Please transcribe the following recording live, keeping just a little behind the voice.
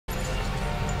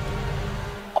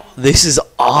This is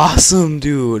awesome,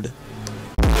 dude.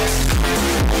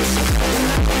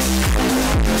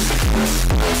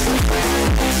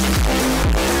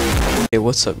 Hey,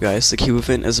 what's up, guys? The cube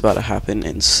event is about to happen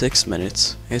in 6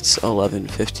 minutes. It's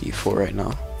 11:54 right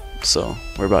now. So,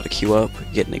 we're about to queue up,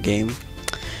 get in a game,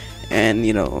 and,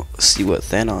 you know, see what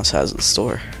Thanos has in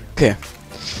store. Okay,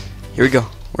 here we go.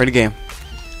 We're in a game.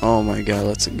 Oh my god,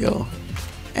 let's go.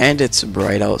 And it's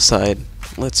bright outside.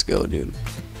 Let's go, dude.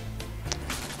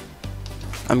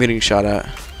 I'm getting shot at.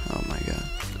 Oh my god.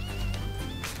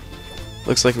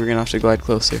 Looks like we're gonna have to glide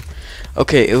closer.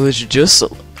 Okay, it was just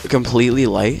completely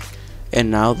light,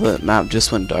 and now the map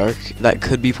just went dark. That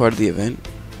could be part of the event.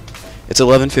 It's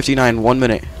 11:59, 1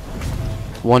 minute.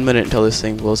 1 minute until this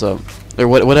thing blows up. Or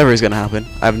whatever is gonna happen.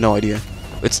 I have no idea.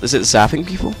 Is it zapping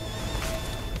people?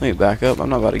 Let me back up. I'm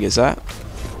not about to get zapped.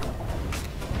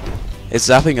 It's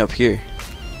zapping up here,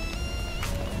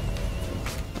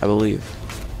 I believe.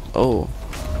 Oh.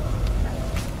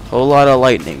 Whole lot of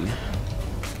lightning.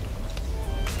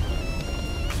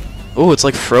 Oh, it's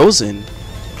like frozen.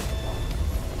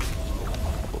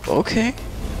 Okay.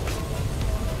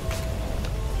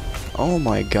 Oh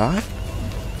my god.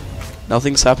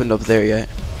 Nothing's happened up there yet.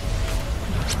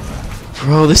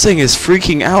 Bro, this thing is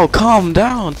freaking out. Calm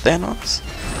down, Thanos.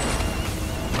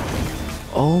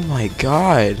 Oh my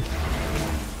god.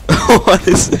 What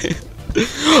is it?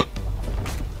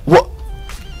 What?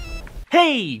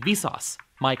 Hey, Vsauce.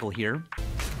 Michael here.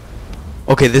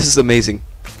 Okay, this is amazing.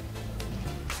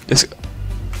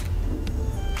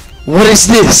 What is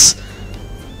this?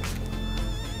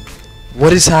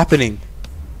 What is happening?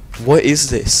 What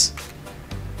is this?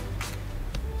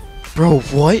 Bro,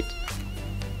 what?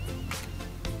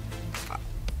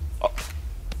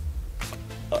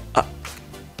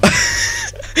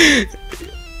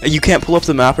 You can't pull up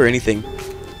the map or anything.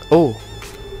 Oh.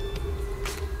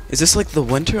 Is this like the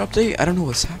winter update? I don't know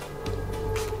what's happening.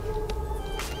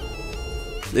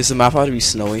 Is the map about to be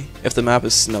snowy? If the map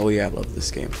is snowy, I love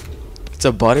this game. It's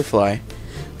a butterfly.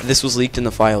 This was leaked in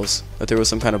the files, that there was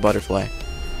some kind of butterfly.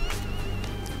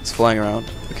 It's flying around.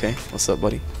 Okay, what's up,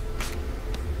 buddy?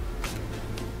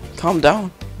 Calm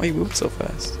down. Why are you moving so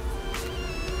fast?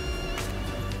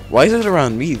 Why is it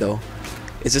around me, though?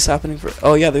 Is this happening for...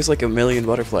 Oh, yeah, there's like a million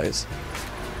butterflies.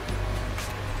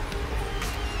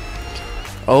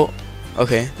 Oh,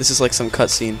 okay. This is like some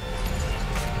cutscene.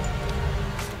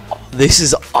 This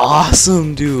is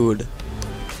awesome, dude.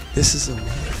 This is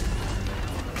amazing.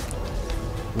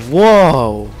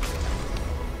 Whoa.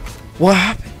 What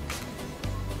happened?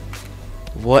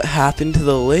 What happened to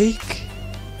the lake?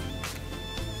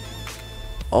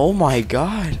 Oh my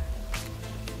god.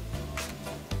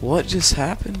 What just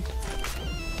happened?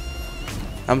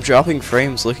 I'm dropping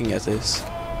frames looking at this.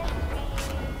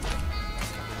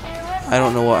 I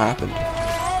don't know what happened.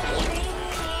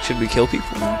 Should we kill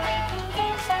people now?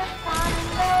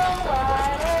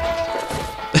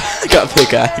 I got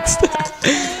pickaxed.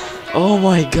 Oh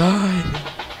my god.